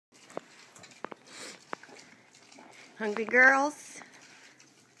Hungry girls?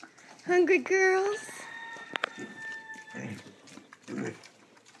 Hungry girls? There,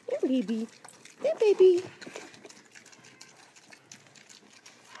 baby. There, baby.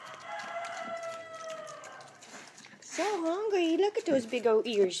 So hungry. Look at those big old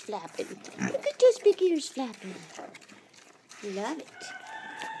ears flapping. Look at those big ears flapping. Love it.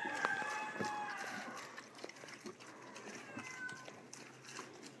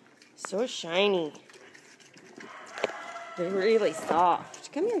 So shiny. They're really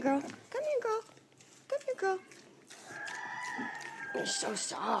soft. Come here, girl. Come here, girl. Come here, girl. They're so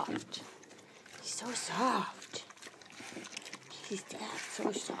soft. So soft. She's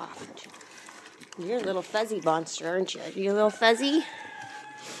so soft. You're a little fuzzy monster, aren't you? You a little fuzzy?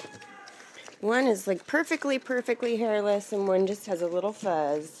 One is like perfectly hairless, and one just has a little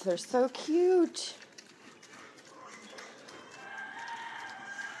fuzz. They're so cute.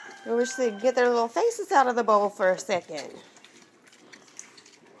 I wish they'd get their little faces out of the bowl for a second.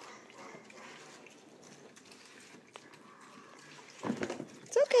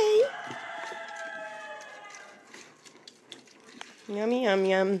 It's okay. Yummy, yum,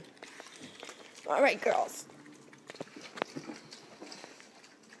 yum. All right, girls.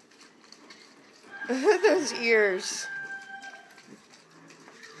 Those ears.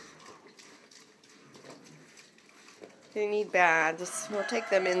 They need baths. We'll take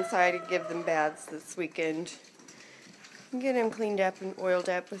them inside and give them baths this weekend. And get them cleaned up and oiled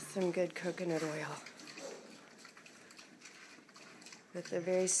up with some good coconut oil. But they're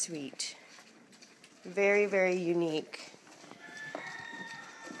very sweet. Very, very unique.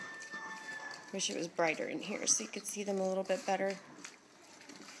 Wish it was brighter in here so you could see them a little bit better.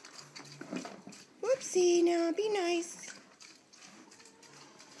 Whoopsie, now be nice.